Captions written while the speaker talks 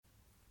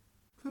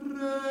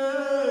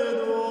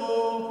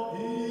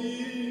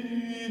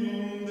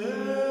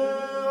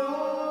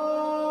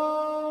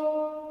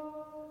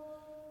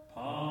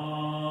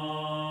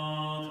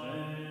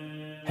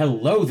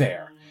Hello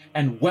there,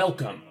 and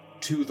welcome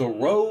to The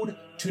Road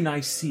to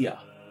Nicaea,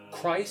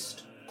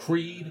 Christ,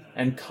 Creed,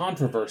 and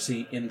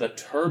Controversy in the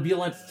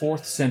Turbulent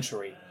 4th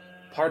Century,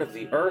 part of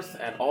the Earth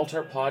and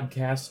Altar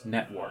Podcast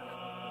Network.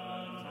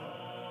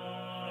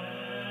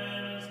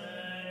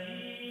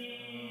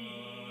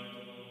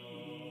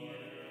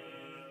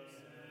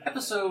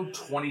 Episode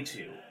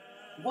 22.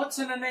 What's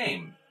in a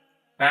Name?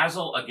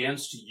 Basil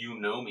against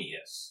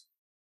Eunomius.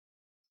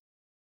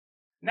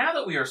 Now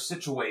that we are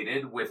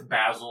situated with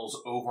Basil's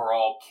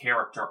overall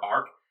character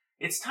arc,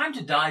 it's time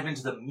to dive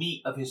into the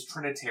meat of his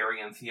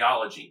Trinitarian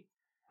theology.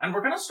 And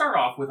we're going to start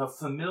off with a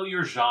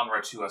familiar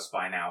genre to us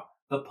by now,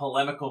 the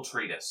polemical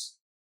treatise.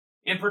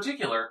 In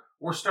particular,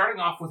 we're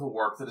starting off with a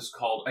work that is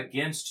called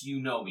Against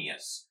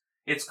Eunomius.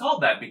 It's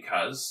called that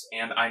because,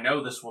 and I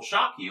know this will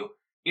shock you,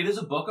 it is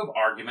a book of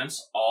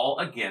arguments all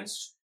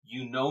against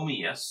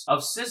Eunomius of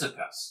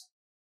Cyzicus.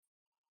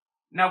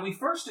 Now, we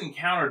first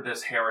encountered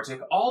this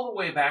heretic all the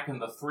way back in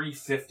the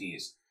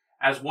 350s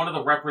as one of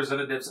the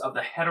representatives of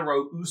the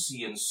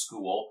heteroousians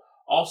school,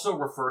 also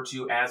referred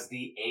to as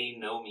the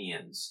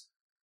anomians.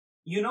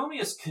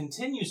 Eunomius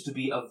continues to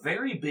be a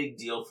very big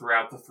deal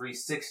throughout the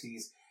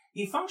 360s.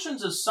 He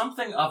functions as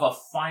something of a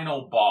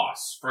final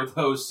boss for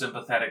those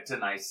sympathetic to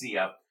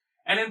Nicaea,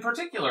 and in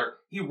particular,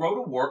 he wrote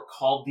a work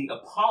called The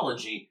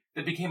Apology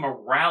that became a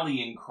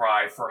rallying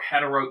cry for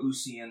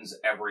heteroousians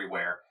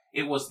everywhere.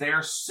 It was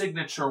their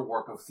signature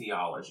work of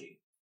theology.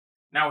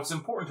 Now, it's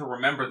important to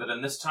remember that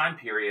in this time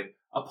period,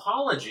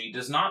 apology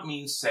does not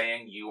mean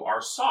saying you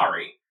are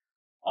sorry.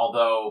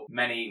 Although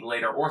many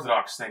later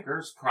Orthodox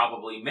thinkers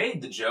probably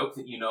made the joke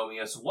that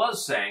Eunomius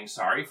was saying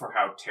sorry for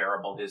how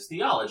terrible his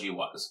theology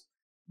was.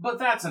 But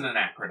that's an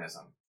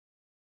anachronism.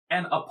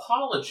 An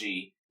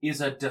apology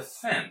is a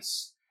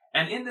defense,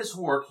 and in this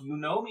work,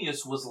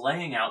 Eunomius was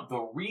laying out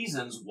the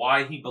reasons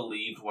why he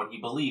believed what he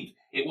believed.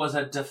 It was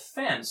a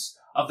defense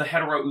of the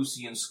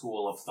heteroousian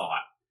school of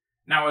thought.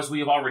 Now, as we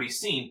have already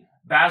seen,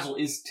 Basil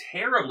is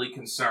terribly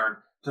concerned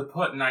to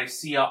put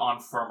Nicaea on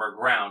firmer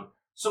ground,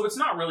 so it's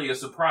not really a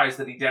surprise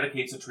that he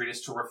dedicates a treatise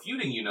to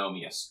refuting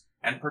Eunomius,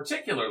 and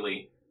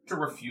particularly to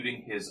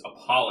refuting his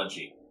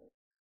apology.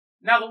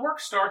 Now, the work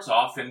starts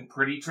off in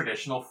pretty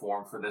traditional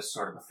form for this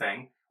sort of a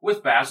thing,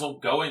 with Basil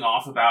going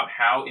off about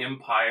how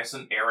impious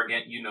and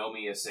arrogant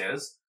Eunomius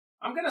is.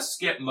 I'm going to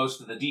skip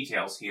most of the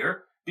details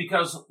here,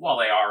 because while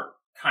they are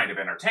kind of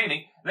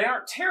entertaining, they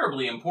aren't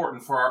terribly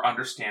important for our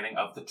understanding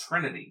of the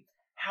Trinity.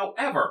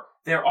 However,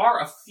 there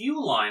are a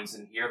few lines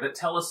in here that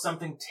tell us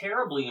something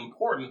terribly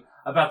important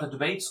about the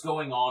debates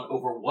going on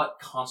over what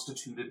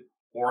constituted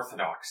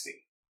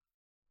orthodoxy.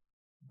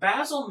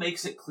 Basil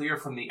makes it clear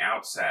from the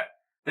outset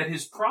that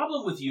his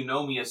problem with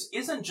Eunomius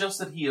isn't just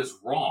that he is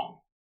wrong,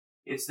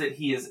 it's that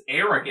he is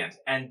arrogant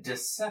and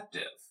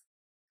deceptive.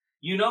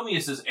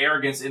 Eunomius's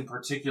arrogance in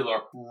particular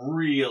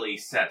really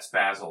sets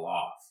Basil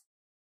off.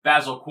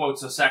 Basil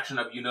quotes a section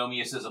of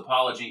Eunomius's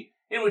apology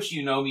in which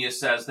Eunomius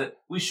says that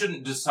we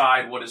shouldn't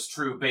decide what is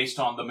true based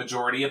on the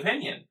majority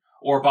opinion,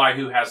 or by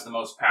who has the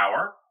most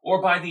power,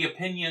 or by the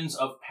opinions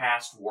of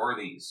past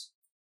worthies.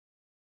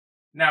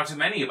 Now, to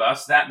many of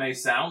us, that may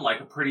sound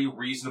like a pretty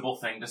reasonable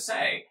thing to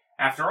say.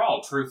 After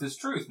all, truth is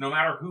truth, no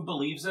matter who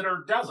believes it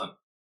or doesn't.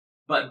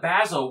 But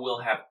Basil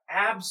will have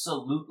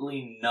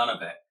absolutely none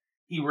of it.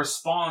 He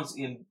responds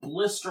in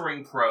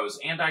blistering prose,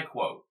 and I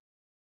quote,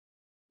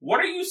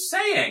 "What are you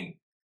saying?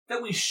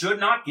 That we should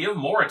not give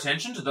more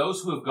attention to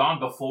those who have gone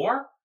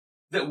before?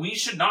 That we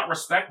should not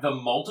respect the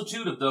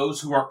multitude of those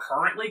who are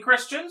currently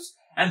Christians,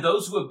 and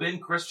those who have been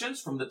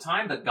Christians from the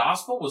time the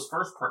gospel was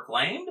first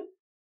proclaimed?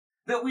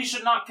 That we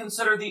should not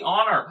consider the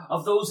honor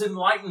of those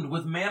enlightened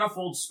with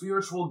manifold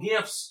spiritual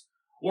gifts?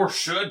 Or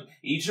should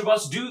each of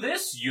us do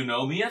this,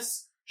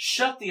 Eunomius?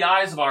 Shut the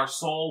eyes of our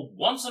soul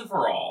once and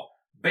for all,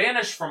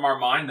 banish from our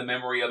mind the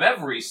memory of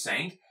every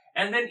saint,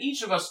 and then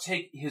each of us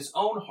take his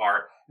own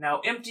heart, now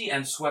empty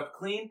and swept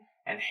clean,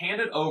 and hand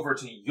it over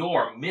to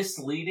your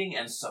misleading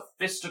and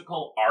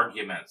sophistical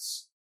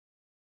arguments."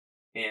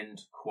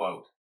 End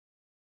quote.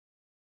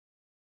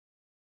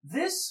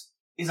 This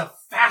is a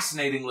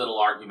fascinating little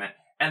argument,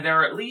 and there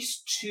are at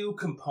least two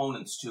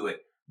components to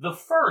it. The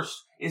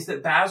first is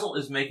that Basil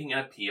is making an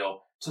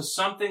appeal to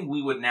something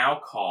we would now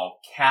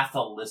call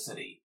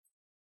Catholicity.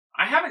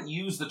 I haven't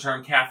used the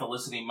term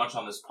Catholicity much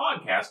on this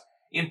podcast,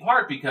 in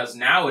part because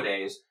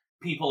nowadays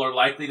people are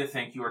likely to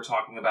think you are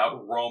talking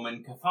about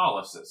Roman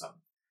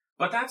Catholicism.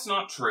 But that's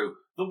not true.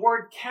 The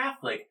word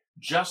Catholic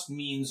just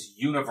means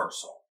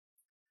universal.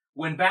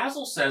 When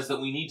Basil says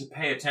that we need to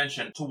pay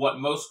attention to what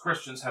most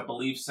Christians have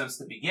believed since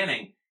the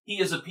beginning, he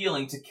is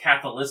appealing to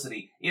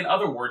Catholicity, in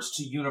other words,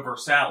 to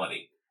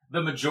universality.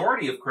 The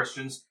majority of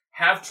Christians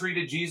have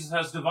treated Jesus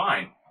as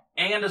divine,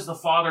 and as the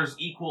Father's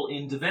equal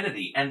in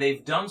divinity, and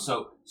they've done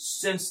so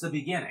since the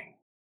beginning.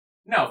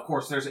 Now, of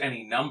course, there's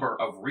any number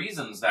of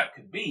reasons that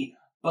could be,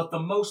 but the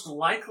most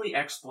likely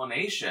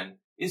explanation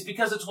is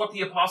because it's what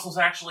the apostles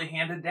actually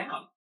handed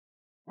down,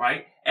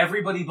 right?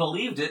 Everybody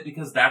believed it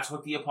because that's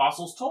what the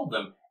apostles told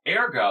them.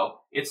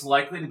 Ergo, it's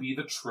likely to be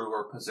the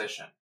truer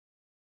position.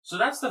 So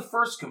that's the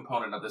first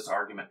component of this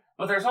argument,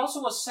 but there's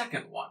also a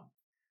second one.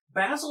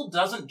 Basil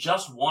doesn't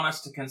just want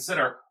us to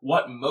consider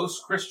what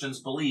most Christians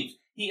believe.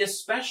 He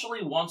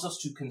especially wants us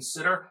to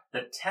consider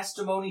the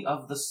testimony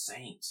of the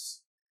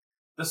saints.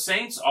 The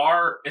saints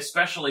are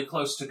especially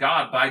close to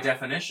God by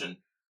definition,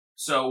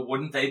 so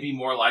wouldn't they be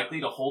more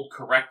likely to hold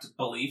correct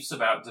beliefs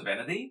about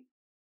divinity?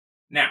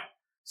 Now,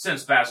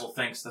 since Basil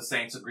thinks the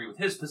saints agree with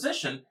his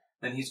position,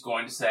 then he's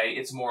going to say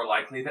it's more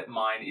likely that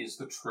mine is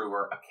the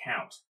truer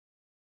account.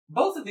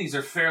 Both of these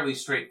are fairly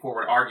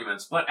straightforward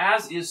arguments, but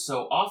as is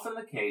so often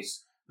the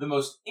case, the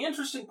most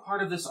interesting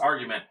part of this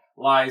argument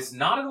lies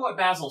not in what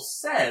Basil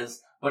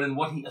says, but in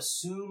what he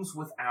assumes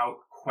without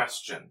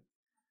question.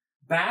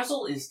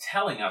 Basil is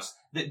telling us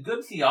that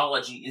good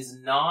theology is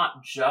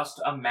not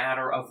just a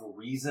matter of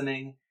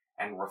reasoning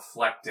and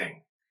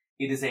reflecting.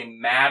 It is a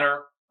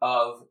matter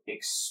of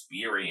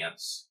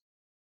experience.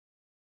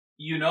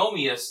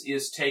 Eunomius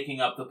is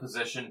taking up the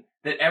position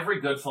that every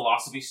good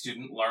philosophy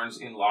student learns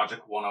in Logic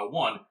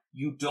 101.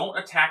 You don't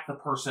attack the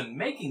person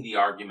making the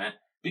argument,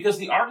 because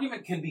the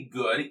argument can be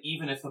good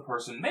even if the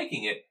person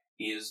making it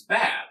is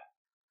bad.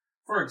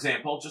 For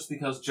example, just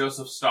because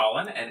Joseph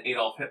Stalin and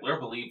Adolf Hitler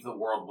believed the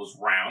world was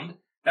round,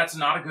 that's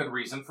not a good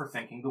reason for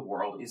thinking the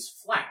world is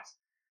flat.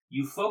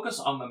 You focus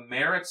on the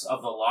merits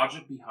of the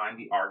logic behind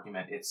the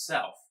argument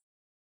itself.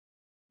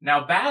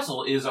 Now,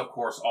 Basil is, of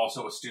course,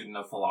 also a student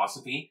of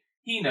philosophy.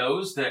 He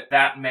knows that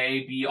that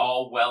may be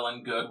all well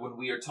and good when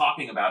we are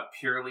talking about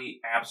purely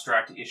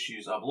abstract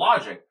issues of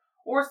logic,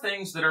 or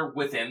things that are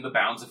within the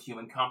bounds of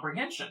human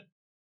comprehension.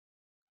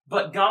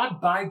 But God,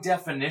 by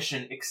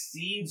definition,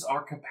 exceeds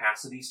our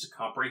capacities to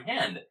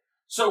comprehend.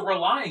 So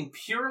relying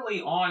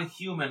purely on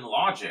human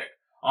logic,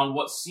 on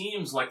what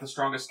seems like the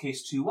strongest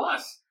case to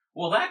us,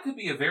 well, that could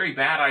be a very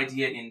bad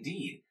idea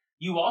indeed.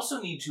 You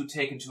also need to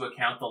take into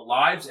account the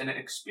lives and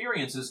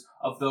experiences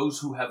of those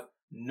who have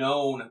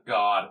known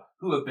God,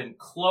 who have been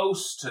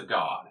close to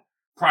God,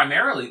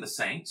 primarily the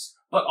saints,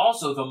 but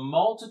also the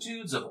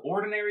multitudes of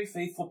ordinary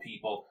faithful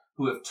people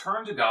who have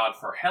turned to God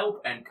for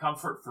help and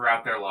comfort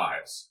throughout their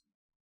lives.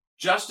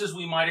 Just as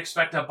we might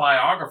expect a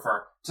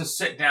biographer to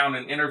sit down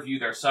and interview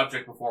their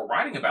subject before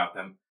writing about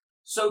them,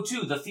 so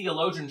too the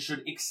theologian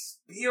should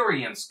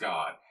experience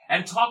God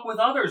and talk with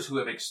others who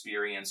have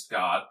experienced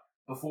God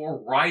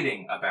before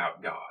writing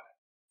about God.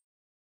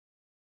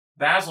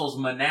 Basil's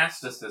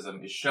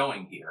monasticism is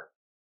showing here.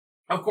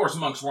 Of course,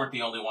 monks weren't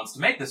the only ones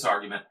to make this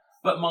argument,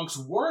 but monks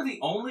were the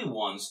only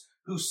ones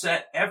who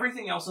set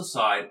everything else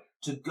aside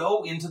to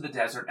go into the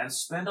desert and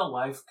spend a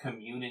life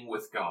communing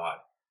with God.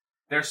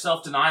 Their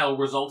self-denial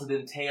resulted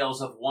in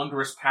tales of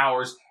wondrous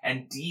powers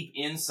and deep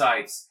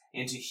insights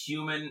into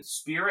human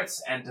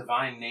spirits and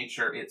divine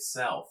nature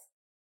itself.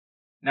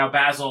 Now,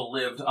 Basil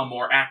lived a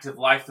more active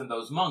life than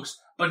those monks,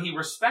 but he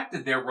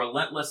respected their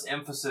relentless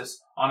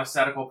emphasis on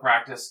ascetical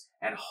practice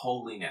and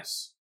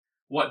holiness.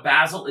 What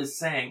Basil is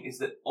saying is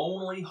that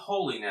only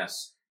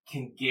holiness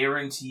can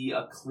guarantee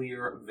a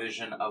clear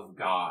vision of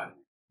God.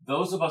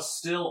 Those of us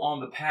still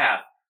on the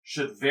path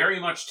should very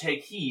much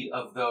take heed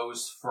of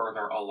those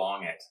further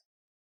along it.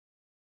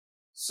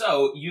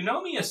 So,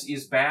 Eunomius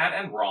is bad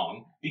and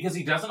wrong because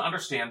he doesn't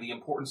understand the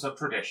importance of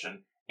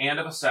tradition and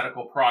of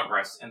ascetical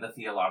progress in the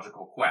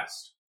theological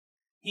quest.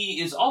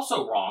 He is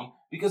also wrong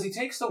because he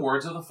takes the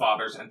words of the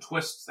fathers and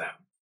twists them.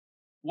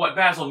 What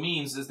Basil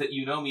means is that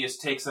Eunomius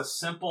takes a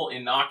simple,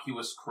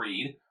 innocuous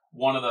creed,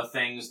 one of the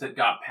things that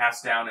got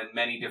passed down in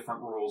many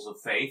different rules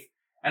of faith,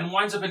 and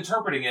winds up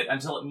interpreting it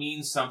until it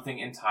means something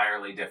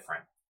entirely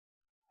different.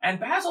 And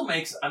Basil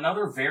makes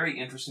another very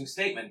interesting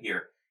statement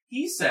here.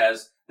 He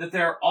says that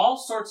there are all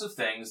sorts of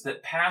things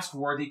that past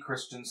worthy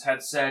Christians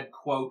had said,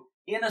 quote,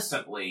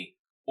 innocently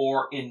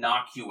or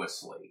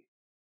innocuously.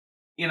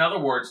 In other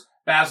words,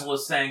 Basil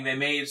is saying they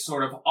made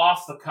sort of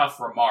off-the-cuff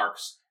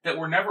remarks that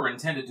were never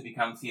intended to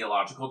become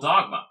theological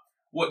dogma.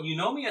 What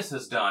Eunomius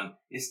has done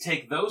is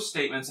take those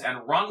statements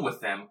and run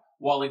with them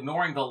while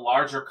ignoring the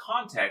larger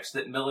context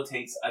that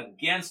militates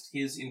against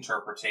his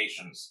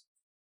interpretations.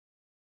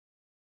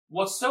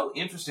 What's so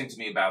interesting to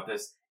me about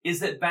this is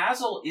that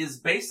Basil is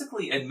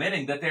basically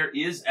admitting that there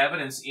is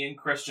evidence in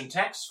Christian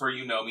texts for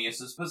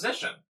Eunomius'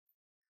 position.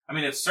 I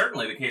mean, it's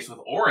certainly the case with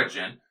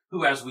Origen,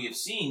 who, as we have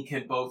seen,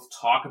 can both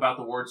talk about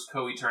the word's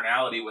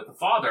co-eternality with the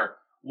Father,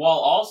 while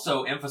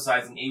also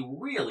emphasizing a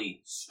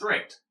really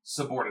strict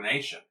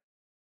subordination.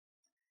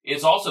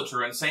 It's also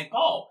true in St.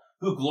 Paul,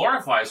 who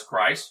glorifies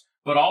Christ,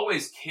 but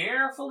always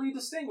carefully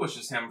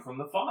distinguishes him from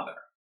the Father.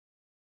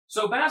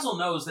 So Basil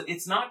knows that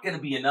it's not going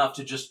to be enough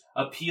to just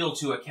appeal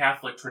to a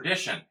Catholic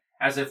tradition,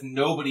 as if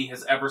nobody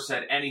has ever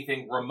said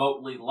anything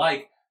remotely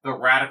like the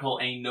radical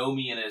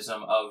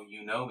anomianism of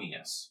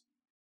Eunomius.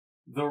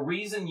 The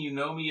reason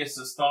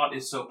Eunomius' thought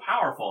is so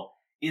powerful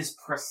is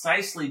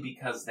precisely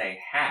because they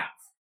have.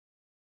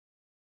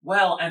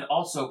 Well, and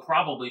also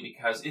probably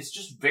because it's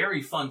just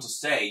very fun to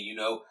say,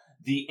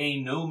 the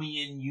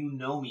anomian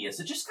Eunomius.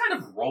 It just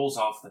kind of rolls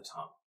off the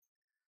tongue.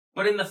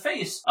 But in the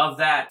face of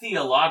that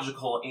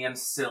theological and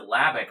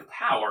syllabic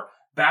power,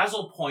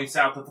 Basil points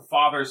out that the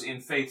fathers in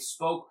faith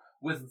spoke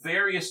with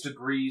various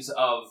degrees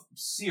of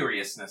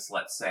seriousness,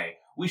 let's say.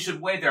 We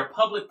should weigh their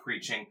public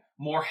preaching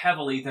more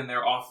heavily than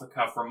their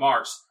off-the-cuff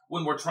remarks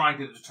when we're trying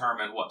to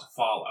determine what to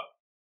follow.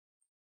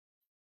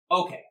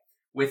 Okay,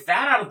 with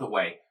that out of the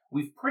way,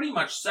 we've pretty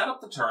much set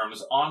up the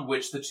terms on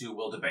which the two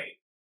will debate.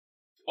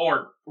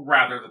 Or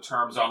rather, the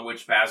terms on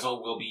which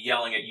Basil will be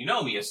yelling at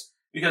Eunomius,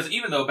 because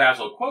even though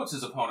Basil quotes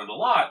his opponent a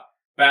lot,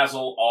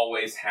 Basil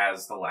always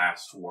has the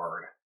last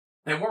word.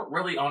 They weren't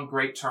really on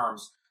great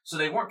terms, so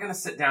they weren't going to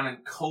sit down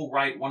and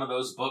co-write one of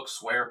those books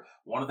where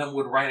one of them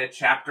would write a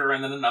chapter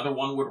and then another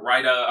one would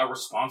write a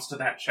response to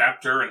that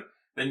chapter, and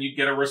then you'd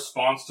get a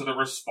response to the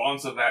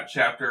response of that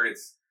chapter.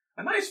 It's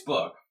a nice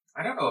book.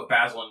 I don't know if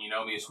Basil and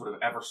Eunomius would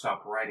have ever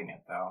stopped writing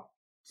it, though.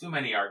 Too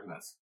many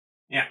arguments.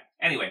 Yeah,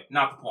 anyway,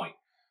 not the point.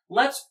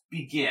 Let's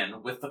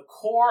begin with the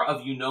core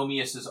of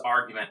Eunomius'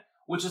 argument,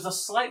 which is a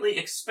slightly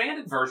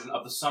expanded version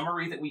of the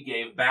summary that we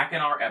gave back in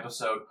our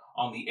episode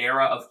on the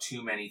era of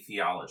too many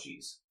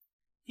theologies.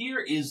 Here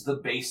is the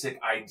basic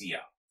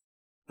idea.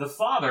 The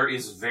Father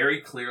is very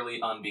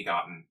clearly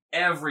unbegotten.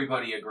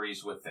 Everybody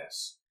agrees with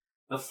this.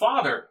 The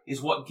Father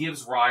is what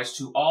gives rise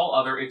to all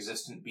other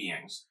existent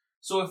beings.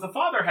 So if the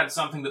Father had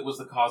something that was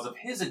the cause of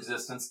his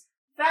existence,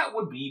 that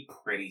would be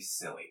pretty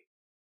silly.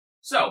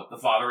 So, the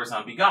Father is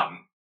unbegotten.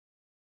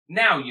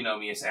 Now,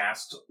 Eunomius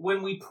asked,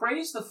 when we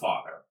praise the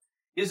Father,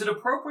 is it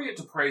appropriate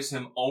to praise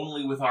him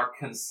only with our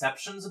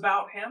conceptions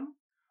about him,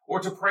 or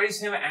to praise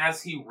him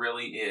as he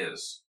really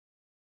is?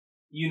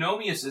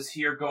 Eunomius is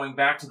here going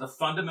back to the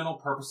fundamental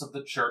purpose of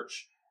the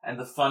church and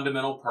the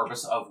fundamental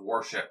purpose of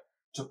worship,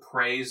 to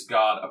praise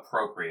God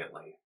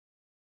appropriately.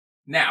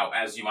 Now,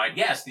 as you might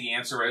guess, the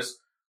answer is,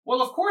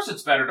 well, of course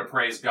it's better to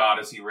praise God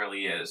as he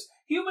really is.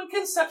 Human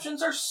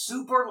conceptions are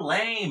super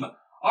lame.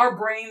 Our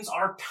brains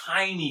are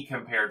tiny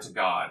compared to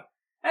God.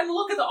 And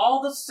look at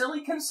all the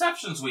silly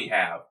conceptions we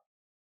have.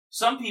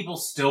 Some people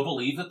still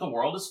believe that the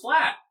world is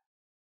flat.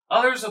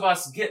 Others of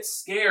us get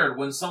scared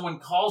when someone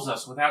calls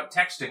us without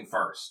texting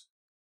first.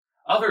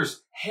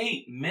 Others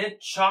hate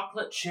mint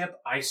chocolate chip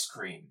ice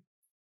cream.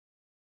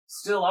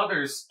 Still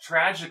others,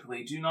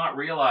 tragically, do not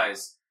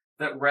realize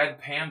that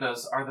red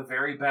pandas are the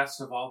very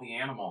best of all the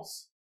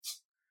animals.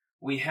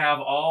 We have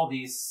all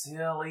these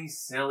silly,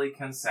 silly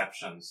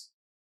conceptions.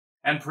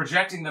 And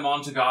projecting them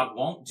onto God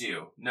won't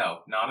do. No,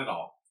 not at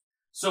all.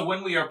 So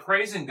when we are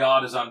praising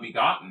God as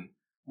unbegotten,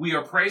 we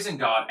are praising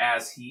God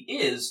as he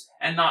is,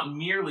 and not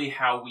merely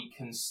how we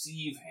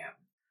conceive him.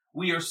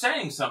 We are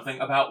saying something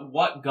about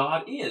what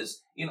God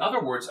is, in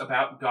other words,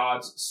 about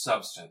God's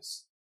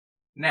substance.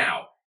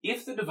 Now,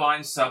 if the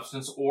divine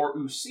substance, or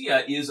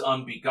ousia, is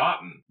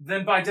unbegotten,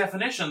 then by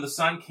definition the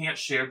Son can't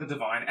share the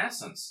divine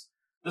essence.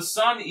 The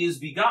Son is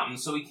begotten,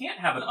 so he can't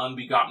have an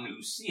unbegotten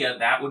ousia.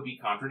 That would be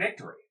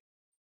contradictory.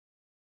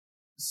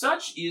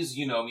 Such is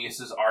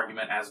Eunomius'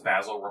 argument as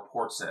Basil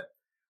reports it.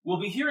 We'll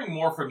be hearing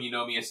more from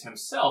Eunomius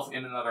himself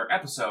in another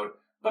episode,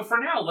 but for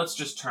now let's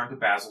just turn to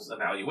Basil's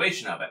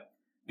evaluation of it.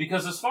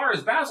 Because as far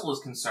as Basil is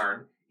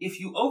concerned, if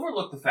you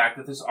overlook the fact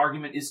that this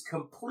argument is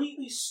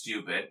completely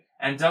stupid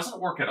and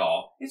doesn't work at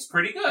all, it's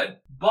pretty good.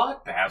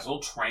 But Basil,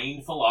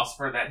 trained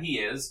philosopher that he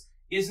is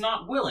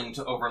not willing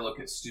to overlook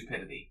its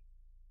stupidity.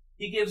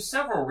 He gives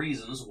several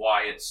reasons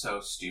why it's so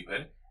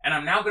stupid, and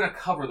I'm now going to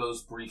cover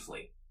those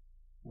briefly.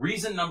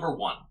 Reason number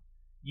 1.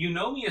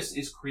 Eunomius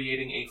is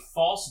creating a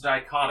false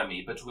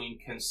dichotomy between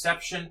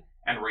conception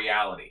and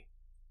reality.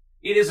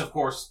 It is, of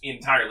course,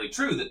 entirely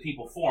true that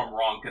people form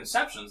wrong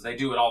conceptions. They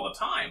do it all the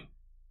time.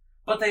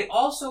 But they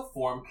also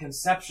form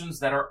conceptions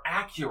that are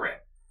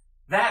accurate.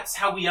 That's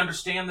how we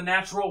understand the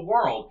natural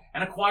world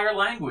and acquire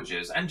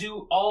languages and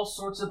do all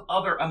sorts of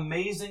other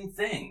amazing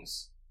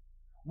things.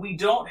 We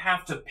don't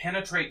have to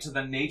penetrate to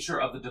the nature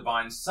of the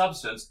divine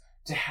substance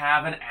to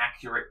have an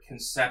accurate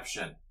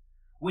conception.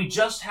 We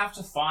just have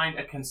to find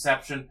a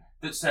conception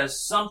that says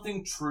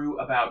something true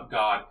about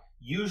God,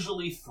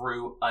 usually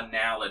through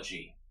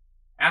analogy.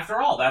 After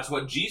all, that's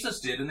what Jesus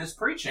did in his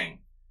preaching.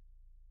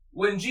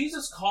 When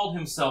Jesus called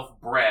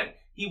himself bread,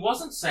 he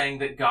wasn't saying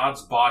that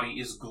God's body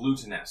is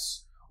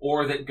glutinous,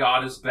 or that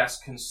God is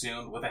best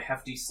consumed with a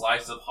hefty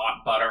slice of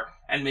hot butter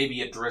and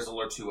maybe a drizzle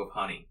or two of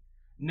honey.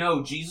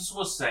 No, Jesus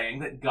was saying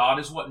that God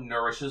is what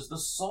nourishes the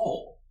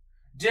soul.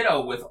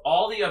 Ditto with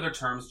all the other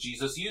terms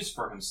Jesus used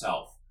for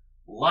himself.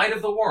 Light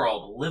of the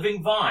world,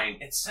 living vine,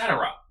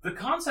 etc. The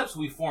concepts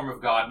we form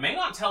of God may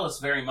not tell us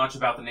very much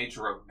about the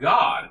nature of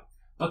God,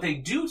 but they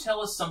do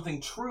tell us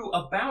something true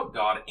about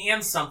God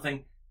and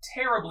something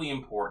terribly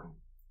important.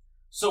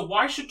 So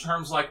why should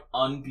terms like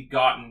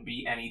unbegotten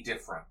be any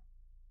different?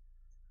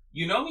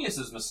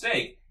 Eunomius'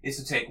 mistake is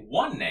to take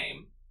one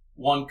name,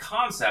 one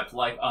concept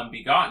like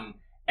unbegotten,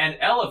 and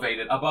elevate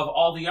it above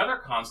all the other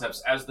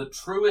concepts as the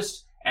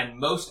truest and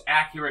most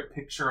accurate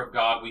picture of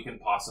God we can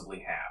possibly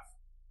have.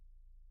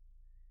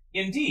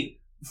 Indeed,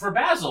 for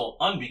Basil,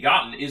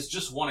 unbegotten is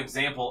just one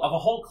example of a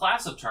whole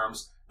class of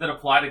terms that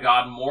apply to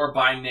God more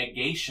by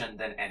negation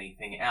than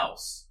anything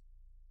else.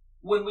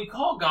 When we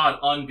call God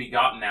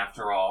unbegotten,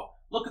 after all,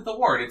 look at the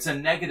word, it's a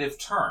negative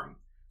term.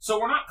 So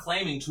we're not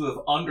claiming to have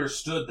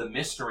understood the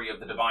mystery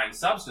of the divine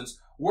substance.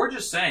 We're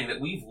just saying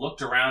that we've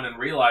looked around and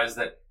realized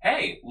that,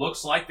 hey,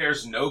 looks like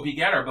there's no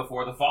begetter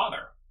before the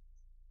Father.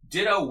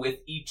 Ditto with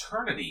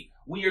eternity.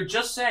 We are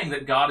just saying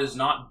that God is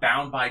not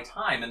bound by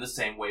time in the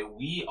same way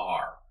we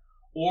are.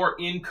 Or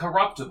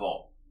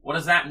incorruptible. What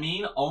does that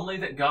mean? Only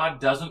that God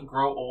doesn't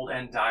grow old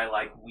and die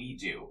like we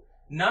do.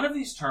 None of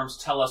these terms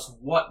tell us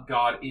what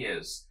God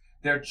is.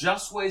 They're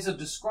just ways of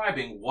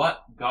describing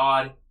what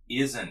God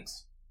isn't.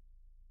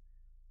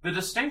 The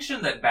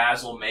distinction that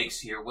Basil makes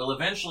here will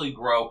eventually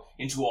grow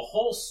into a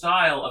whole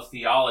style of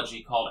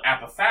theology called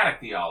apophatic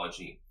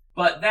theology.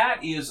 But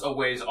that is a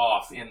ways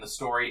off in the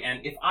story,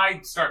 and if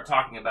I start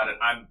talking about it,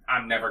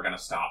 I'm never going to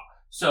stop.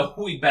 So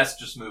we best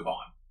just move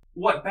on.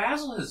 What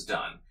Basil has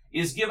done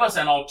is give us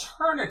an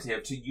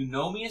alternative to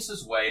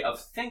Eunomius's way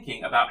of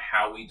thinking about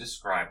how we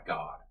describe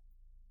God.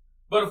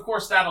 But of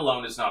course that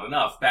alone is not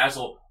enough.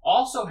 Basil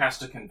also has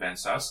to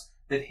convince us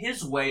that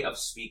his way of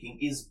speaking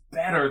is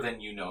better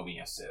than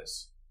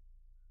Eunomius's.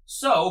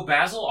 So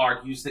Basil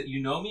argues that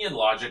Eunomian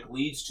logic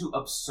leads to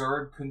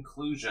absurd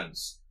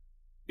conclusions,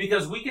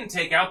 because we can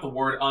take out the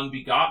word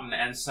unbegotten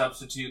and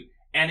substitute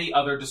any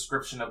other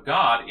description of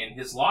God in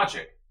his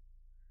logic.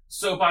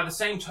 So by the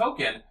same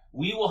token,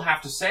 we will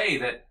have to say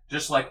that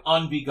just like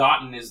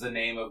unbegotten is the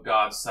name of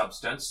God's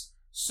substance,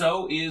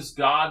 so is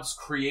God's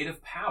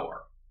creative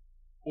power,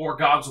 or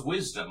God's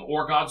wisdom,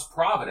 or God's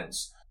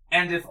providence.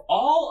 And if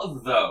all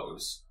of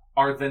those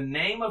are the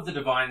name of the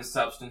divine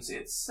substance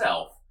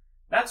itself,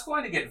 that's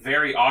going to get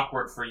very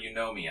awkward for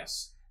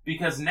Eunomius,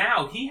 because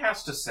now he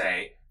has to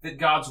say that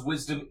God's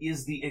wisdom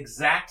is the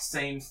exact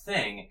same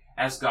thing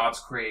as God's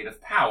creative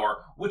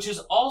power, which is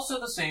also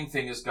the same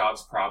thing as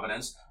God's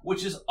providence,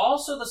 which is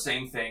also the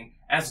same thing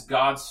as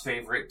God's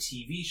favorite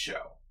TV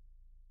show.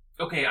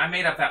 Okay, I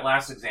made up that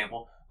last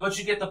example, but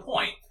you get the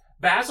point.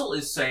 Basil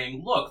is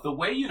saying, look, the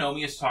way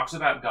Eunomius talks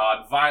about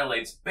God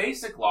violates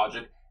basic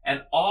logic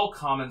and all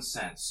common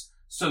sense,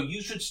 so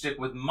you should stick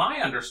with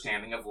my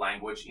understanding of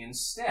language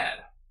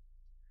instead.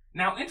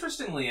 Now,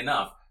 interestingly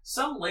enough,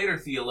 some later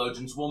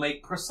theologians will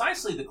make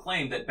precisely the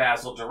claim that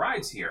Basil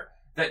derides here,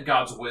 that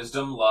God's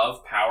wisdom,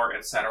 love, power,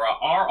 etc.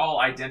 are all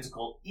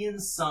identical in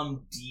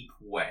some deep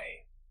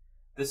way.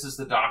 This is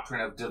the doctrine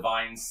of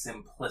divine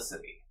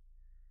simplicity.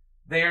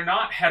 They are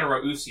not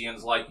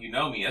heteroousians like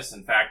Eunomius.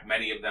 In fact,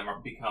 many of them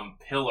have become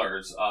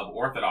pillars of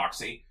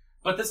orthodoxy,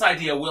 but this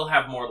idea will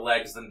have more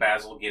legs than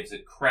Basil gives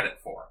it credit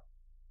for.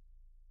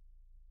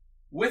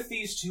 With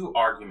these two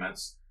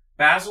arguments,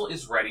 Basil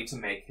is ready to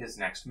make his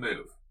next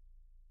move.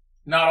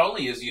 Not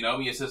only is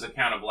Eunomius's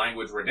account of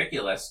language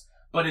ridiculous,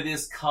 but it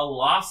is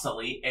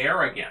colossally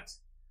arrogant.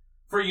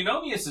 For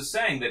Eunomius is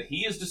saying that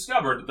he has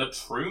discovered the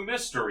true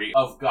mystery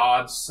of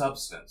God's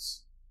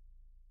substance.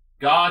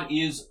 God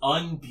is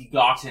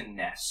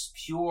unbegottenness,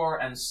 pure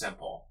and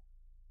simple.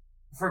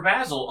 For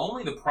Basil,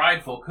 only the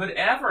prideful could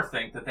ever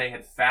think that they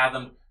had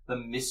fathomed the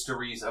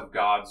mysteries of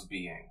God's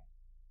being.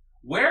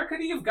 Where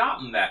could he have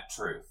gotten that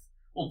truth?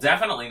 Well,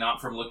 definitely not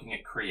from looking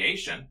at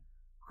creation.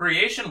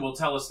 Creation will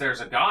tell us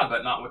there's a God,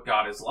 but not what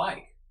God is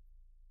like.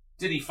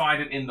 Did he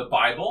find it in the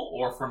Bible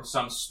or from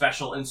some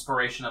special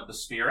inspiration of the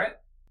Spirit?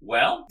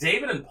 Well,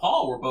 David and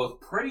Paul were both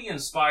pretty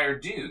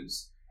inspired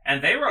dudes,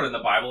 and they wrote in the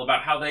Bible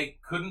about how they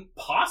couldn't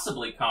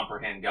possibly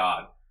comprehend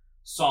God.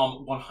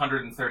 Psalm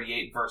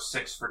 138 verse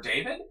 6 for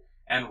David,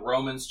 and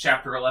Romans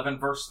chapter 11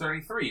 verse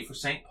 33 for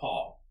St.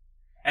 Paul.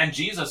 And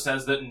Jesus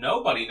says that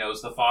nobody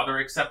knows the Father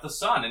except the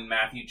Son in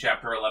Matthew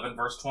chapter 11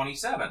 verse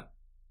 27.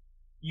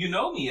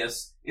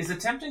 Eunomius is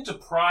attempting to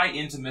pry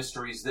into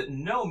mysteries that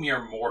no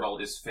mere mortal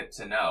is fit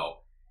to know,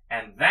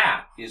 and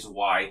that is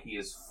why he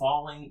is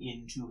falling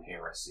into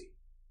heresy.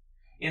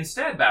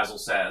 Instead, Basil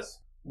says,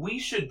 we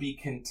should be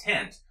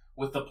content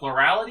with the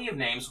plurality of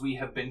names we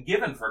have been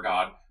given for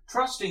God,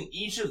 trusting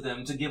each of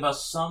them to give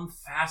us some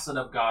facet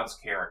of God's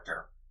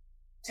character.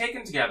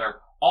 Taken together,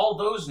 all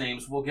those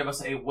names will give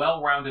us a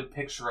well-rounded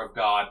picture of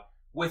God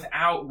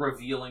without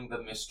revealing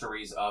the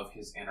mysteries of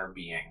his inner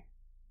being.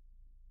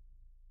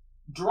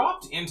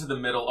 Dropped into the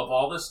middle of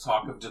all this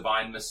talk of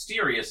divine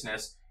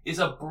mysteriousness is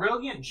a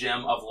brilliant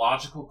gem of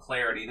logical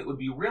clarity that would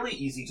be really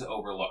easy to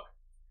overlook.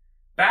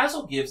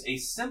 Basil gives a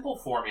simple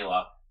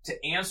formula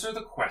to answer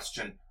the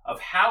question of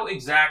how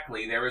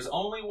exactly there is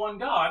only one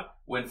God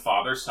when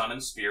Father, Son,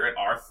 and Spirit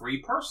are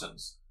three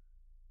persons.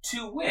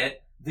 To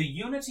wit, the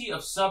unity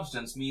of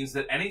substance means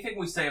that anything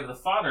we say of the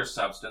Father's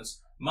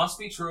substance must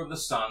be true of the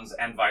Son's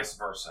and vice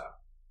versa.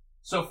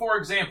 So, for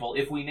example,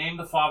 if we name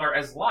the Father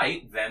as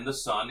light, then the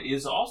Son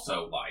is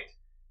also light.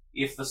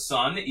 If the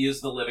Son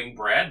is the living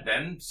bread,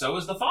 then so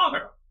is the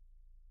Father.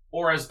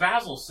 Or as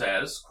Basil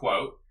says,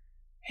 quote,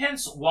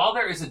 hence, while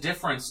there is a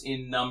difference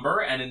in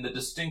number and in the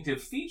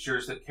distinctive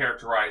features that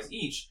characterize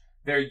each,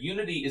 their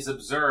unity is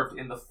observed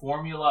in the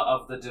formula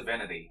of the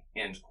divinity,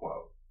 end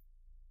quote.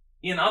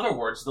 In other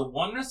words, the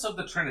oneness of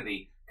the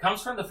Trinity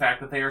comes from the fact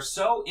that they are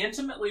so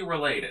intimately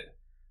related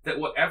that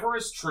whatever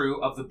is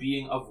true of the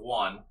being of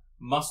one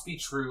must be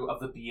true of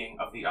the being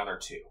of the other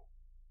two.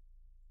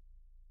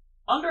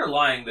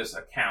 Underlying this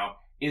account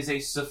is a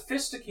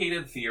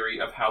sophisticated theory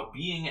of how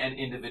being and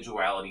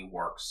individuality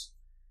works.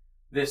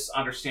 This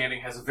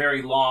understanding has a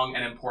very long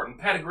and important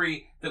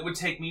pedigree that would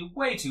take me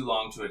way too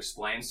long to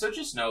explain, so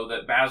just know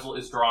that Basil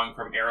is drawing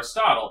from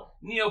Aristotle,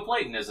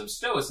 Neoplatonism,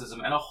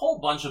 Stoicism, and a whole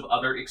bunch of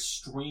other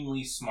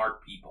extremely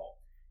smart people.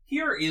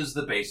 Here is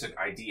the basic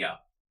idea.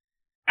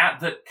 At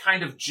the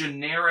kind of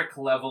generic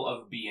level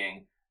of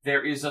being,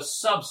 there is a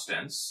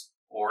substance,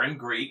 or in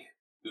Greek,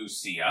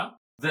 ousia,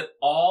 that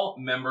all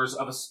members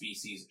of a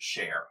species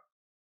share.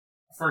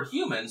 For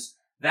humans,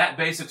 that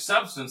basic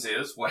substance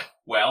is,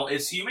 well,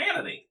 it's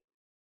humanity.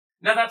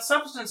 Now, that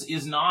substance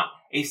is not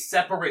a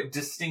separate,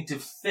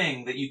 distinctive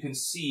thing that you can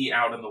see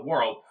out in the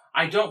world.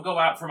 I don't go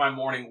out for my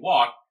morning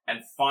walk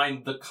and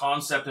find the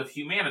concept of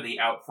humanity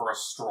out for a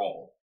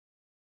stroll.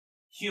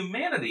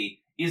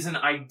 Humanity is an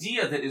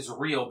idea that is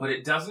real, but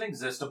it doesn't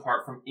exist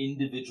apart from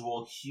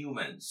individual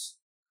humans.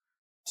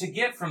 To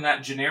get from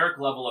that generic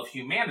level of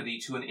humanity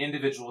to an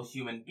individual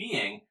human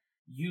being,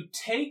 you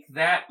take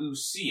that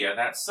ousia,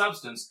 that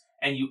substance,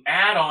 and you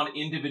add on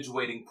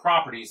individuating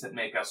properties that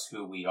make us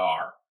who we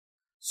are.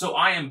 So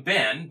I am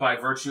Ben by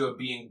virtue of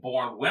being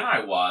born when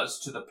I was,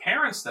 to the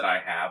parents that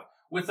I have,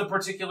 with the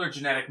particular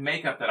genetic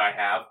makeup that I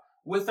have,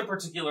 with the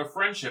particular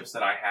friendships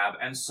that I have,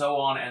 and so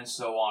on and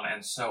so on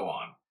and so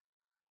on.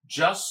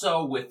 Just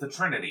so with the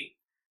Trinity.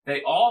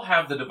 They all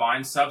have the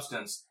divine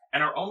substance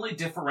and are only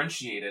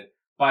differentiated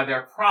by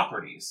their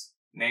properties,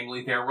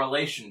 namely their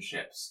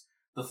relationships.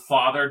 The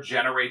Father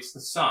generates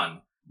the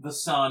Son. The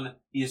Son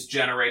is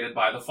generated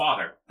by the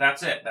Father.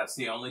 That's it. That's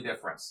the only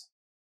difference.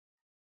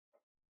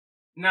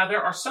 Now,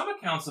 there are some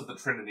accounts of the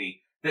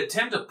Trinity that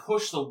tend to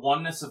push the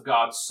oneness of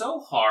God so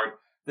hard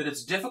that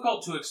it's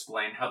difficult to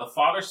explain how the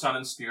Father, Son,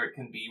 and Spirit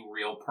can be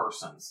real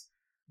persons.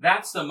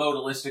 That's the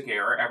modalistic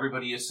error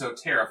everybody is so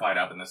terrified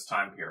of in this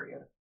time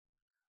period.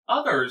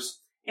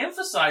 Others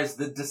emphasize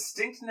the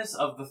distinctness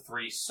of the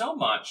three so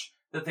much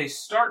that they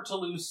start to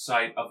lose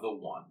sight of the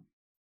one.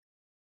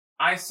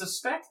 I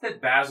suspect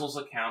that Basil's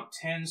account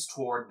tends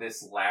toward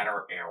this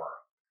latter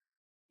error.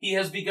 He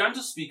has begun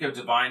to speak of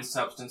divine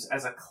substance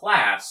as a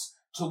class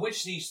to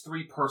which these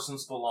three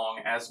persons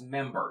belong as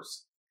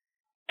members.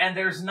 And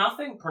there's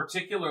nothing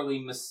particularly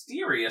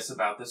mysterious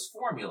about this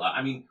formula.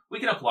 I mean, we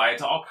can apply it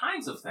to all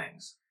kinds of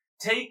things.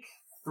 Take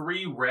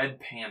 3 red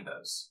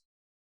pandas.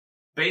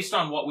 Based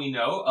on what we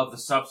know of the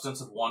substance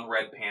of one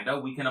red panda,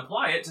 we can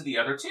apply it to the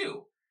other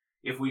 2.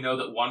 If we know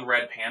that one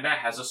red panda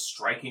has a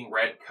striking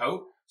red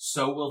coat,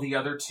 so will the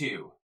other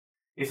 2.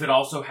 If it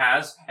also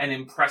has an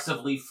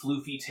impressively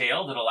floofy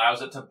tail that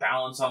allows it to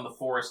balance on the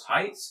forest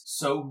heights,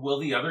 so will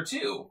the other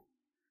 2.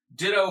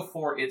 Ditto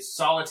for its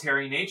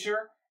solitary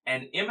nature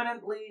and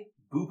eminently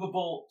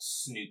boopable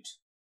snoot.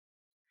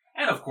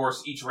 And of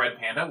course, each red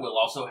panda will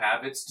also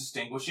have its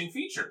distinguishing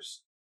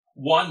features.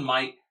 One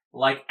might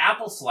like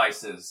apple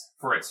slices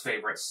for its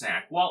favorite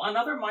snack, while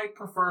another might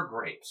prefer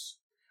grapes.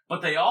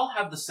 But they all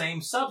have the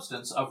same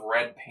substance of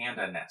red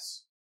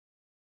panda-ness.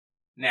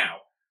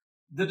 Now,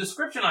 the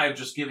description I have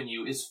just given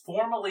you is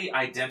formally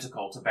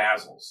identical to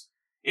Basil's.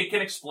 It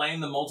can explain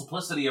the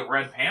multiplicity of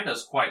red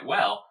pandas quite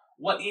well.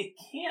 What it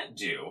can't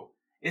do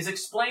is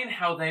explain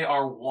how they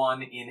are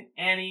one in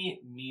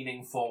any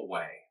meaningful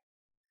way.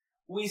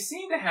 We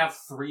seem to have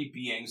 3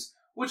 beings,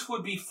 which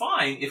would be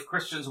fine if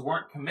Christians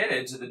weren't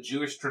committed to the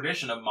Jewish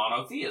tradition of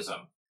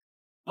monotheism.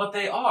 But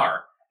they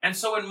are, and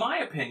so in my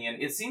opinion,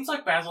 it seems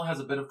like Basil has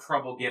a bit of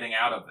trouble getting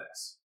out of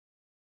this.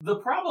 The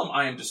problem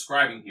I am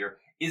describing here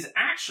is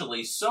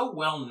actually so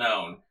well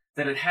known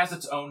that it has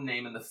its own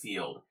name in the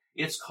field.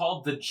 It's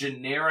called the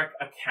generic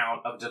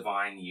account of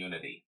divine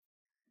unity.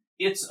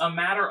 It's a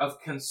matter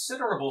of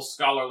considerable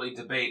scholarly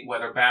debate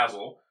whether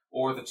Basil,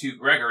 or the 2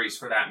 Gregorys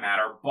for that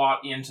matter,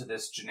 bought into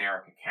this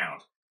generic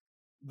account.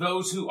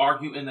 Those who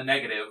argue in the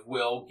negative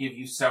will give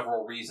you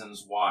several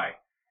reasons why.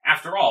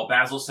 After all,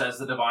 Basil says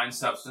the divine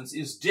substance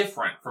is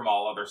different from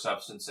all other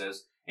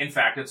substances. In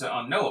fact, it's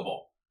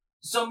unknowable.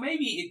 So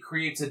maybe it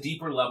creates a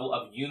deeper level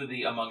of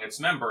unity among its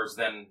members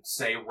than,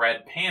 say,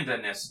 red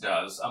panda-ness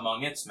does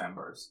among its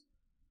members.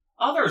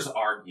 Others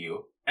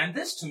argue, and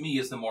this to me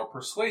is the more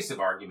persuasive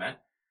argument,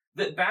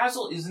 that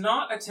Basil is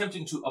not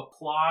attempting to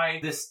apply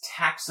this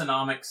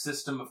taxonomic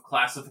system of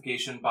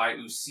classification by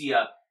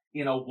ousia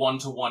in a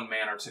one-to-one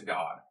manner to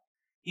God.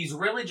 He's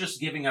really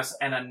just giving us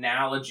an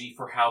analogy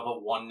for how the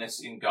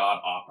oneness in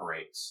God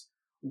operates.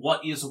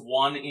 What is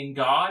one in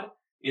God?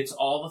 It's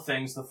all the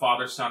things the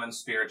Father, Son, and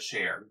Spirit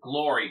share.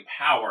 Glory,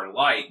 power,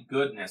 light,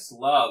 goodness,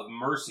 love,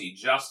 mercy,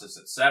 justice,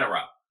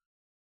 etc.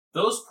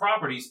 Those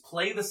properties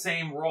play the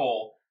same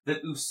role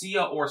that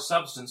ousia or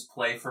substance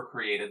play for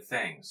created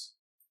things.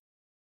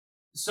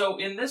 So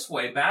in this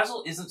way,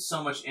 Basil isn't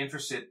so much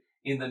interested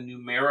in the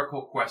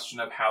numerical question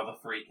of how the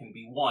 3 can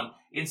be one.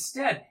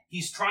 Instead,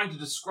 he's trying to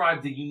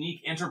describe the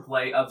unique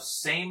interplay of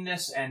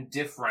sameness and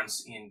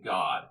difference in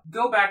God.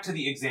 Go back to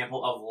the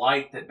example of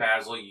light that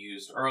Basil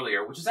used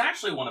earlier, which is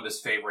actually one of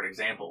his favorite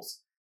examples.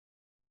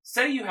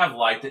 Say you have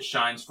light that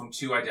shines from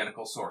 2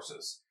 identical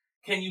sources.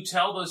 Can you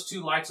tell those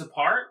 2 lights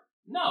apart?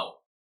 No.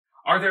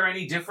 Are there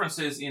any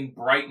differences in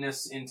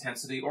brightness,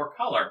 intensity, or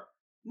color?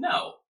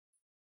 No.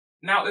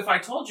 Now, if I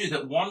told you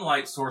that one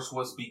light source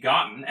was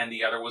begotten and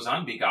the other was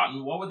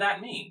unbegotten, what would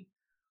that mean?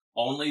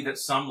 Only that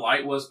some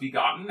light was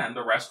begotten and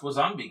the rest was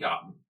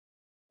unbegotten.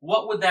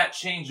 What would that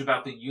change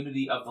about the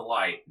unity of the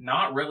light?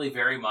 Not really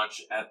very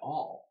much at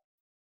all.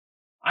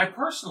 I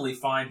personally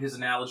find his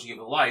analogy of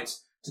the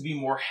lights to be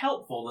more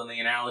helpful than the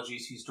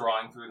analogies he's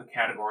drawing through the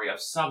category of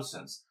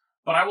substance,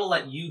 but I will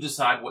let you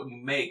decide what you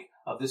make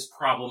of this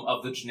problem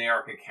of the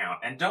generic account,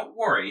 and don't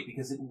worry,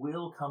 because it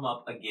will come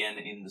up again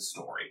in the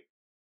story.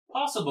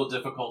 Possible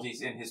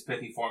difficulties in his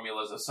pithy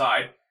formulas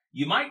aside,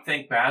 you might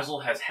think Basil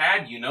has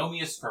had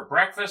eunomius for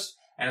breakfast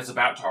and is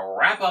about to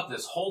wrap up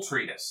this whole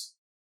treatise.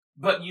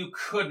 But you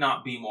could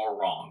not be more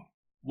wrong.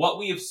 What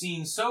we have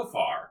seen so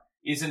far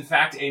is in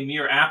fact a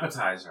mere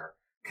appetizer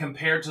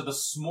compared to the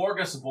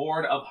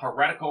smorgasbord of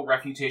heretical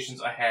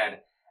refutations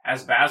ahead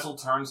as Basil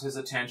turns his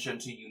attention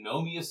to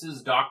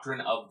eunomius's doctrine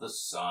of the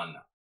sun.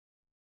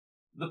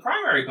 The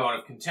primary bone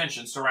of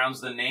contention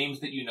surrounds the names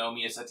that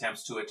Eunomius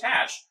attempts to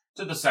attach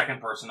to the second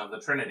person of the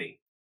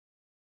Trinity.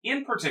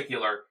 In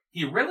particular,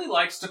 he really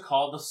likes to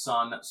call the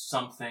Son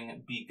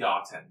something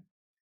begotten.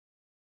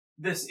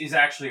 This is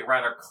actually a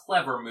rather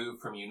clever move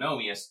from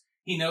Eunomius.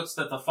 He notes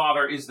that the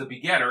Father is the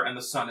begetter and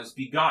the Son is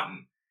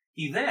begotten.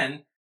 He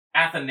then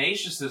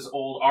Athanasius's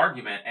old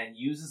argument and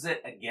uses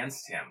it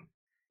against him.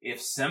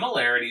 If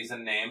similarities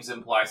in names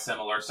imply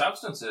similar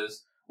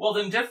substances, well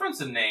then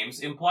difference in names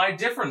imply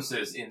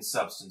differences in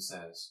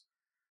substances.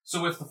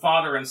 So if the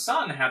Father and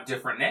Son have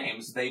different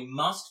names, they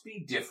must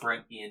be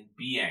different in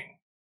being.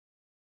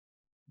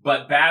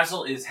 But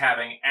Basil is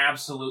having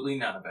absolutely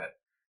none of it.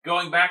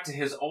 Going back to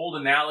his old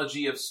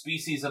analogy of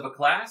species of a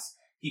class,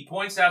 he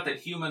points out that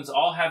humans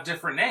all have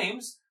different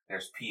names.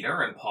 There's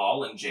Peter and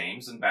Paul and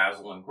James and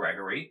Basil and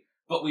Gregory,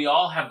 but we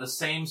all have the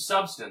same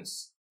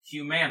substance,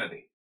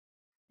 humanity.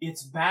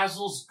 It's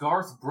Basil's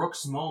Garth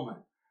Brooks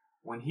moment,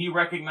 when he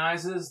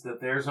recognizes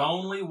that there's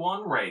only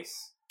one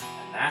race,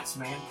 and that's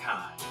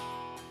mankind.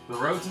 The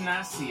Road to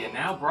Nicaea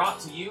now brought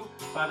to you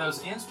by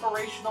those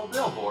inspirational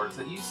billboards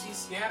that you see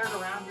scattered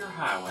around your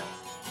highway.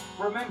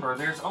 Remember,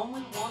 there's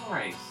only one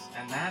race,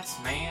 and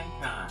that's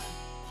mankind.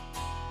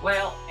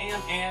 Well,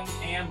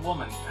 and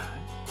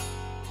womankind.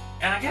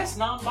 And I guess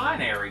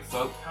non-binary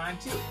folk kind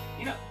too.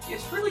 You know,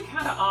 it's really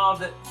kind of odd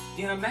that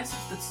in a message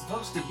that's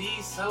supposed to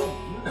be so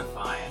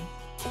unifying,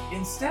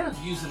 instead of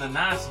using a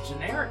nice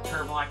generic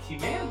term like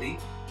humanity,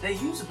 they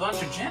use a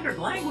bunch of gendered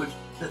language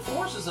that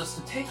forces us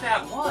to take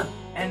that one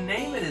and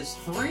name it as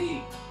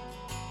three.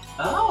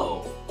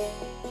 Oh.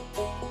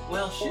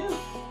 Well, shoot.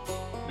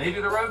 Maybe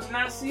the Road to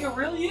Nicaea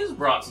really is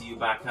brought to you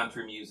by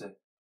country music.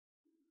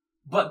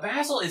 But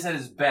Basil is at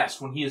his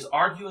best when he is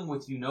arguing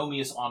with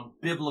Eunomius on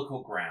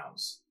biblical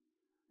grounds.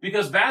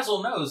 Because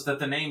Basil knows that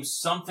the name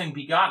something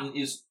begotten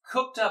is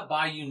cooked up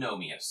by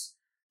Eunomius.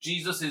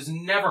 Jesus is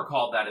never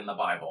called that in the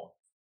Bible.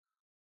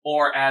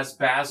 Or as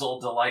Basil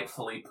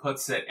delightfully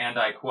puts it, and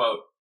I quote,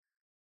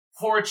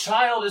 "For a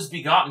child is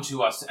begotten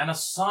to us, and a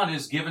son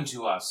is given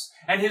to us,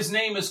 and his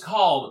name is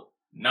called,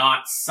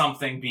 not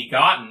something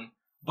begotten,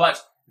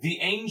 but the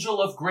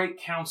angel of great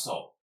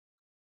counsel."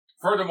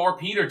 Furthermore,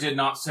 Peter did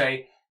not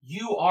say,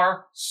 "You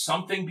are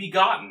something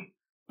begotten,"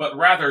 but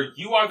rather,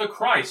 "You are the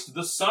Christ,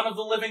 the Son of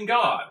the living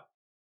God."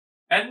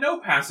 And no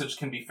passage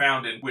can be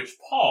found in which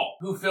Paul,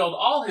 who filled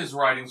all his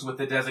writings with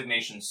the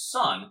designation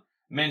son,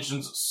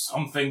 mentions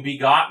something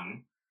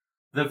begotten,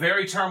 the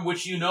very term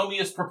which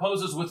Eunomius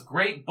proposes with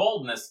great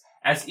boldness,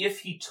 as if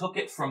he took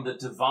it from the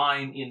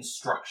divine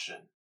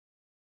instruction.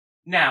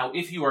 Now,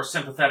 if you are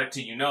sympathetic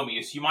to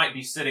Eunomius, you might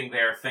be sitting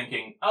there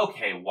thinking,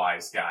 okay,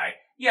 wise guy,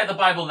 yeah, the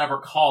Bible never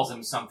calls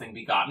him something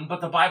begotten,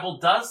 but the Bible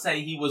does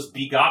say he was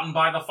begotten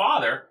by the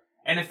Father,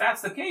 and if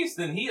that's the case,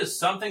 then he is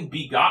something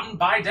begotten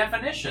by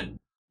definition.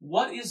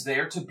 What is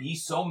there to be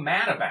so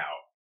mad about?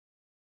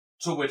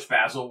 To which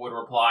Basil would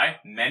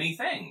reply, many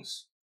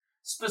things.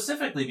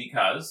 Specifically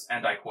because,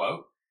 and I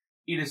quote,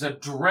 "It is a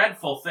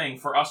dreadful thing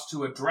for us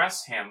to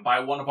address him by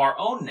one of our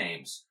own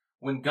names,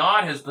 when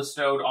God has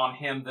bestowed on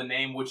him the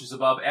name which is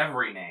above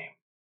every name.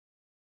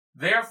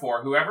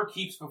 Therefore, whoever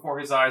keeps before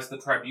his eyes the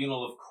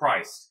tribunal of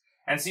Christ,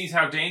 and sees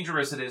how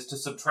dangerous it is to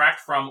subtract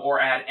from or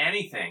add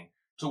anything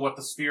to what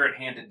the Spirit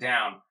handed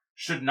down,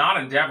 should not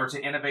endeavor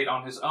to innovate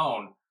on his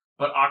own,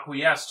 but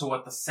acquiesce to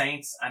what the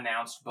saints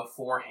announced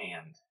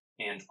beforehand."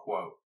 End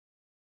quote.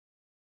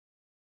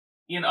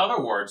 In other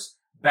words,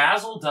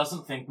 Basil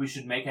doesn't think we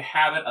should make a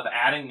habit of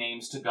adding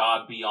names to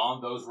God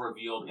beyond those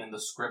revealed in the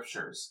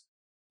Scriptures,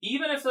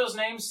 even if those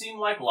names seem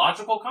like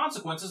logical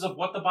consequences of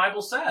what the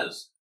Bible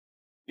says.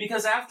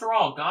 Because after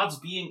all, God's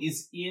being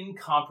is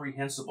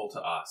incomprehensible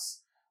to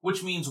us,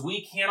 which means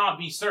we cannot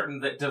be certain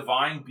that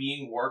divine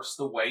being works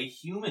the way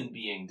human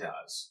being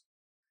does.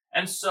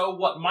 And so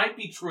what might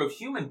be true of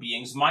human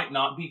beings might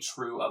not be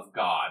true of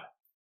God.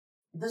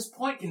 This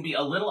point can be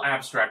a little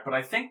abstract, but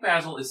I think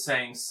Basil is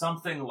saying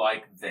something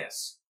like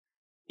this.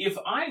 If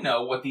I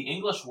know what the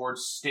English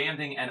words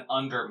standing and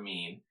under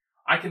mean,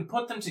 I can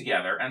put them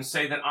together and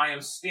say that I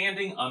am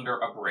standing under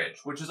a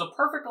bridge, which is a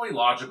perfectly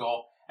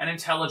logical and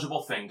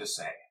intelligible thing to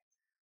say.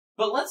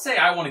 But let's say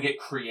I want to get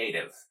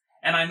creative,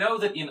 and I know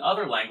that in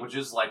other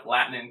languages like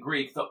Latin and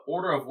Greek, the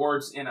order of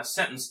words in a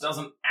sentence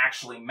doesn't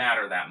actually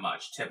matter that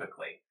much,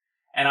 typically.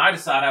 And I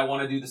decide I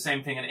want to do the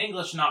same thing in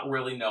English, not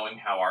really knowing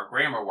how our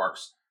grammar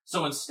works.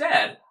 So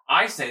instead,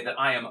 I say that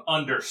I am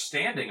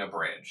understanding a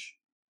bridge.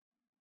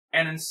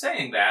 And in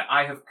saying that,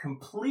 I have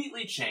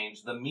completely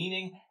changed the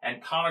meaning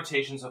and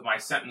connotations of my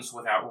sentence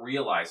without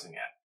realizing it.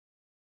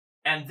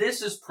 And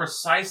this is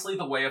precisely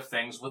the way of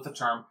things with the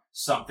term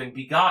something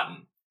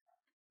begotten.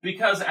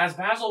 Because, as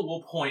Basil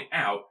will point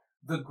out,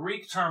 the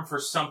Greek term for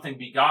something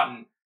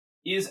begotten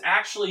is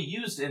actually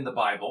used in the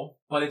Bible,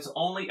 but it's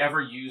only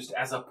ever used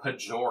as a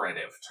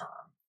pejorative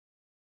term.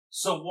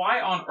 So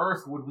why on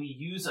earth would we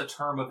use a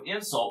term of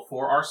insult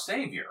for our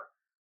Savior?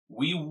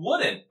 We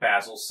wouldn't,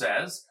 Basil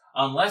says,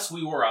 unless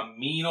we were a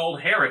mean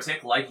old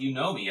heretic like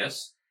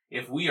Eunomius.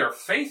 If we are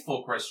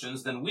faithful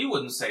Christians, then we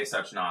wouldn't say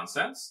such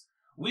nonsense.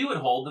 We would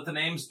hold that the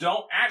names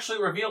don't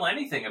actually reveal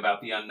anything about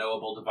the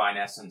unknowable divine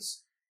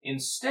essence.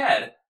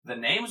 Instead, the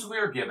names we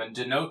are given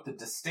denote the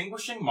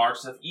distinguishing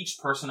marks of each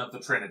person of the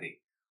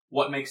Trinity.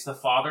 What makes the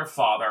Father,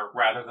 Father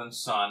rather than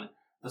Son,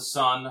 the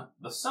Son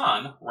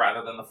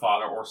rather than the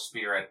Father or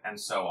Spirit, and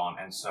so on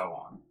and so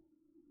on.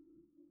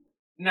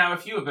 Now,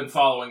 if you have been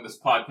following this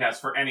podcast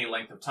for any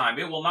length of time,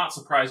 it will not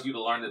surprise you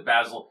to learn that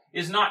Basil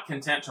is not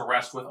content to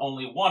rest with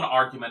only one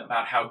argument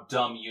about how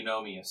dumb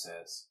Eunomius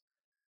is.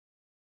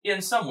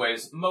 In some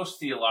ways, most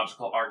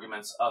theological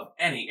arguments of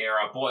any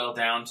era boil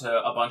down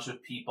to a bunch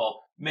of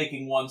people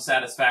making one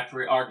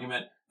satisfactory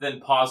argument, then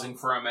pausing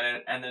for a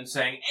minute, and then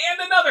saying,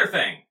 "and another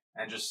thing,"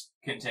 and just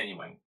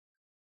continuing.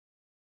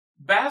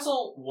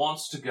 Basil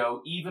wants to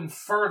go even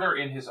further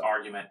in his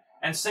argument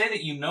and say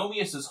that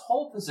Eunomius'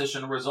 whole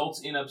position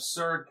results in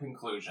absurd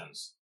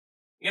conclusions.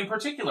 In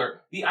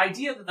particular, the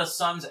idea that the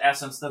Son's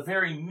essence, the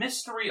very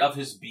mystery of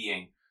his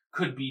being,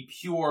 could be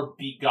pure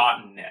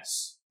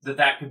begottenness,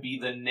 that could be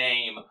the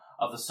name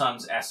of the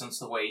Son's essence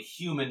the way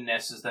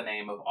humanness is the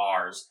name of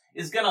ours,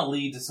 is going to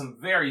lead to some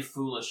very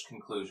foolish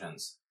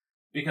conclusions.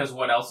 Because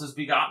what else is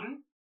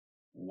begotten?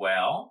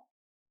 Well,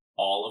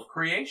 all of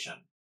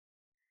creation.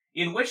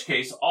 In which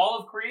case, all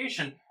of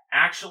creation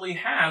actually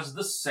has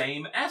the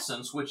same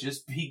essence, which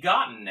is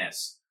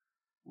begottenness.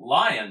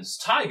 Lions,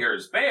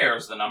 tigers,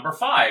 bears, the number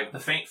 5, the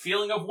faint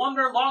feeling of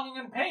wonder, longing,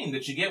 and pain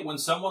that you get when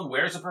someone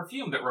wears a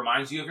perfume that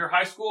reminds you of your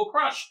high school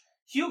crush.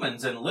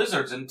 Humans and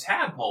lizards and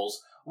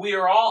tadpoles, we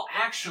are all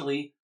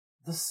actually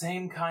the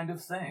same kind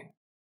of thing.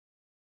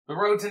 The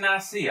road to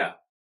Nicaea,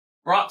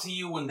 brought to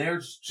you when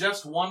there's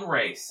just one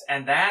race,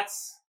 and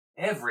that's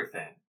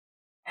everything.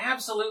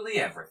 Absolutely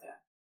everything.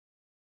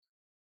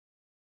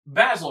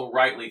 Basil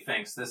rightly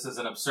thinks this is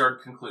an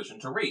absurd conclusion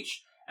to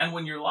reach, and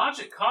when your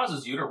logic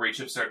causes you to reach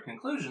absurd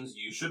conclusions,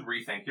 you should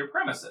rethink your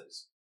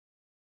premises.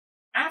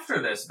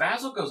 After this,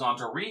 Basil goes on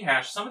to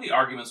rehash some of the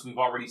arguments we've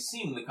already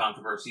seen in the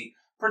controversy,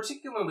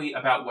 particularly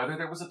about whether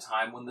there was a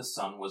time when the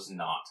Son was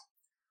not.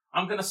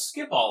 I'm going to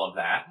skip all of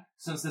that,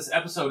 since this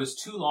episode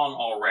is too long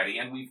already,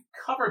 and we've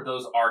covered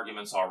those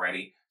arguments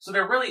already, so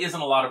there really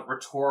isn't a lot of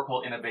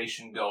rhetorical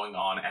innovation going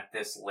on at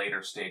this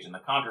later stage in the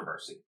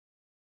controversy.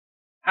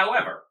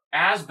 However,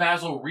 as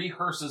Basil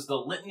rehearses the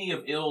litany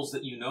of ills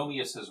that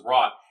Eunomius has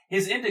wrought,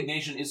 his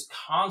indignation is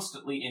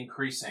constantly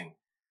increasing.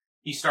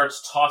 He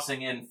starts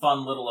tossing in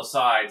fun little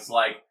asides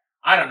like,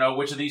 "I don't know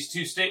which of these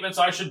two statements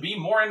I should be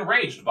more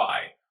enraged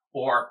by,"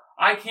 or,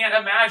 "I can't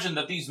imagine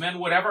that these men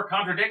would ever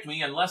contradict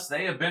me unless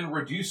they have been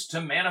reduced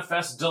to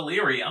manifest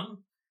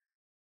delirium."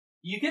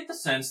 You get the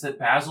sense that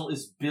Basil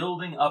is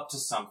building up to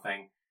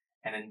something,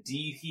 and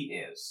indeed he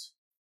is.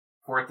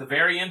 For at the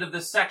very end of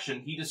this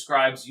section, he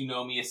describes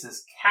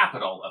Eunomius'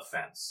 capital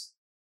offense,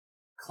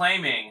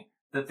 claiming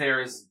that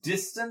there is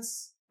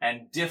distance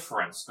and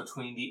difference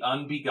between the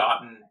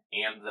unbegotten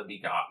and the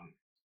begotten.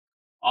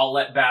 I'll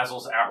let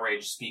Basil's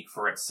outrage speak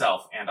for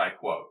itself, and I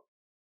quote,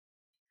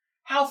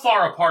 "How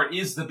far apart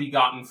is the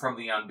begotten from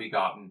the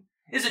unbegotten?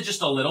 Is it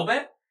just a little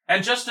bit,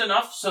 and just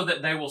enough so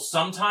that they will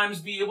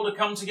sometimes be able to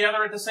come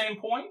together at the same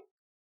point?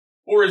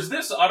 Or is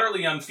this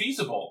utterly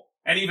unfeasible,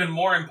 and even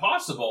more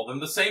impossible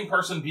than the same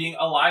person being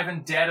alive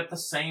and dead at the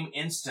same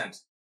instant?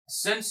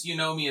 Since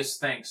Eunomius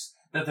thinks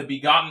that the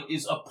begotten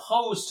is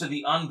opposed to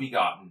the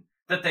unbegotten,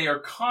 that they are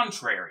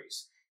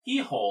contraries, he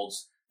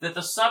holds that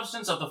the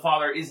substance of the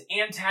Father is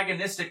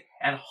antagonistic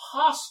and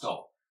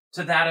hostile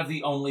to that of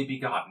the only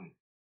begotten."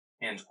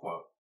 End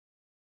quote.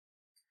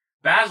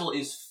 Basil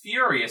is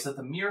furious at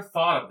the mere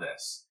thought of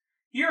this.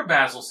 Here,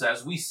 Basil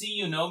says, we see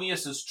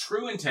Eunomius'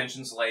 true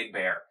intentions laid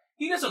bare.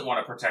 He doesn't want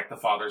to protect the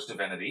Father's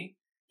divinity.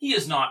 He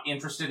is not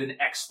interested in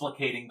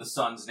explicating the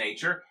Son's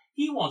nature.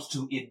 He wants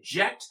to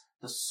eject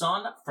the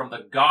Son from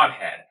the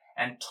Godhead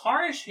and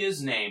tarnish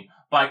his name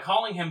by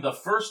calling him the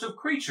first of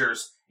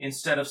creatures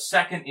instead of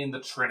second in the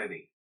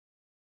Trinity.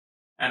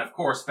 And of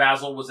course,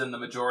 Basil was in the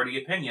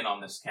majority opinion on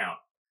this count.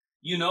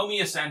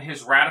 Eunomius and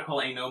his radical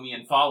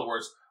Anomian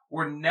followers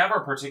were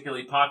never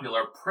particularly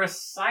popular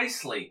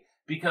precisely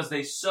because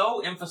they so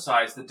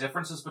emphasized the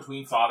differences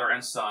between father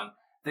and son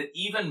that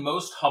even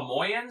most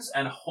homoians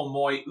and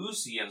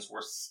heteroousians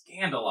were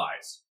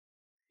scandalized.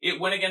 It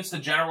went against the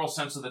general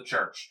sense of the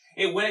church.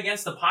 It went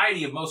against the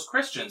piety of most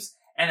Christians,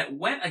 and it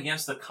went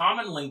against the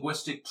common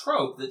linguistic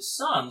trope that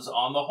sons,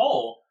 on the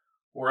whole,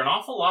 were an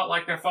awful lot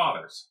like their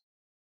fathers.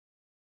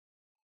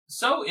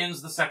 So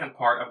ends the second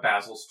part of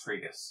Basil's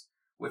treatise,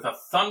 with a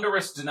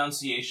thunderous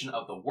denunciation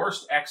of the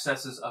worst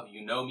excesses of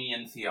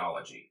Eunomian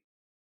theology.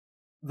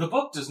 The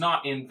book does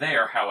not end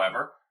there,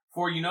 however,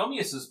 for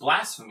Eunomius's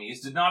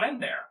blasphemies did not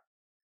end there.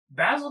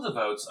 Basil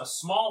devotes a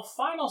small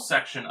final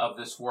section of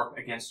this work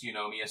against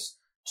Eunomius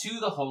to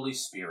the Holy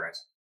Spirit.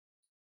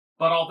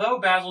 But although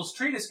Basil's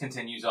treatise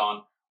continues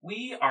on,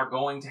 we are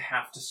going to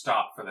have to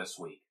stop for this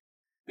week.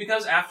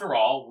 Because after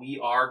all, we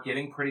are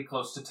getting pretty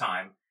close to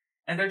time,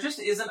 and there just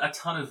isn't a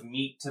ton of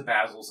meat to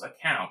Basil's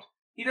account.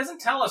 He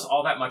doesn't tell us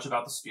all that much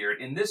about the Spirit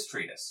in this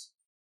treatise.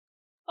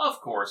 Of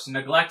course,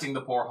 neglecting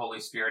the poor Holy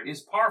Spirit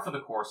is par for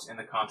the course in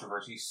the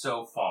controversy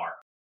so far.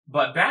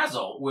 But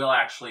Basil will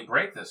actually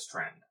break this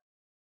trend.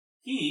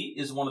 He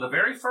is one of the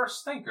very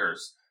first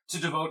thinkers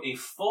to devote a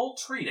full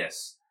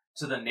treatise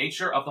to the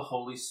nature of the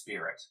Holy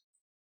Spirit.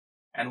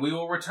 And we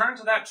will return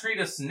to that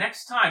treatise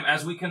next time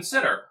as we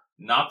consider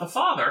not the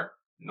Father,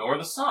 nor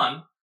the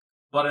Son,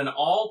 but an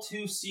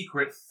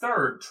all-too-secret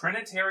third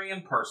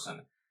Trinitarian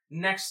person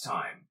next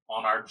time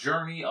on our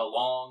journey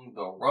along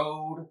the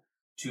road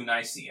to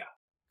Nicaea.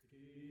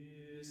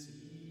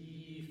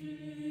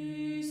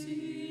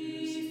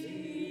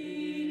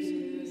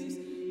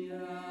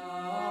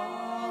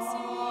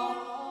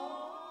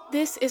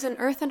 This is an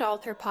Earth and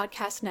Altar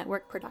Podcast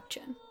Network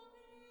production.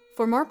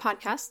 For more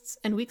podcasts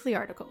and weekly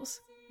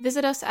articles,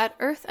 visit us at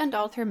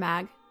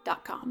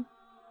earthandaltarmag.com.